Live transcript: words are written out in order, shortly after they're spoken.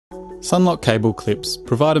SunLock cable clips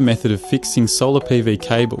provide a method of fixing solar PV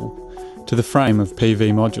cable to the frame of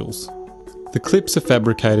PV modules. The clips are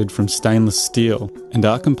fabricated from stainless steel and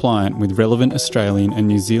are compliant with relevant Australian and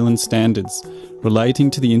New Zealand standards relating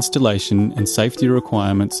to the installation and safety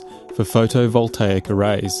requirements for photovoltaic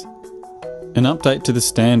arrays. An update to the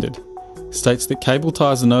standard states that cable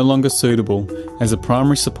ties are no longer suitable as a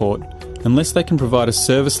primary support unless they can provide a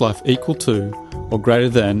service life equal to or greater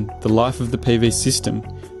than the life of the PV system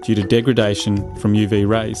due to degradation from UV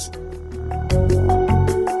rays.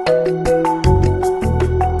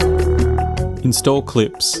 Install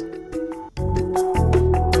clips.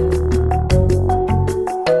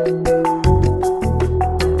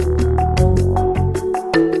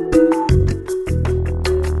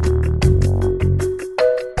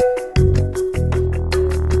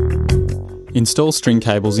 Install string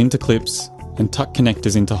cables into clips and tuck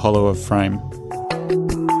connectors into hollow of frame.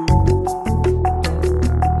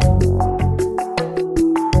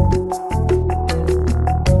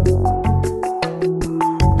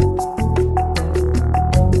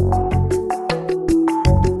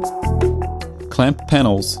 Clamp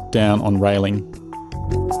panels down on railing.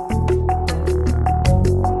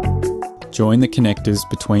 Join the connectors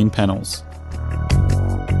between panels.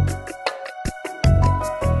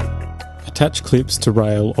 Attach clips to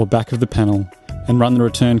rail or back of the panel and run the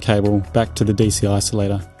return cable back to the DC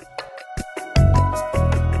isolator.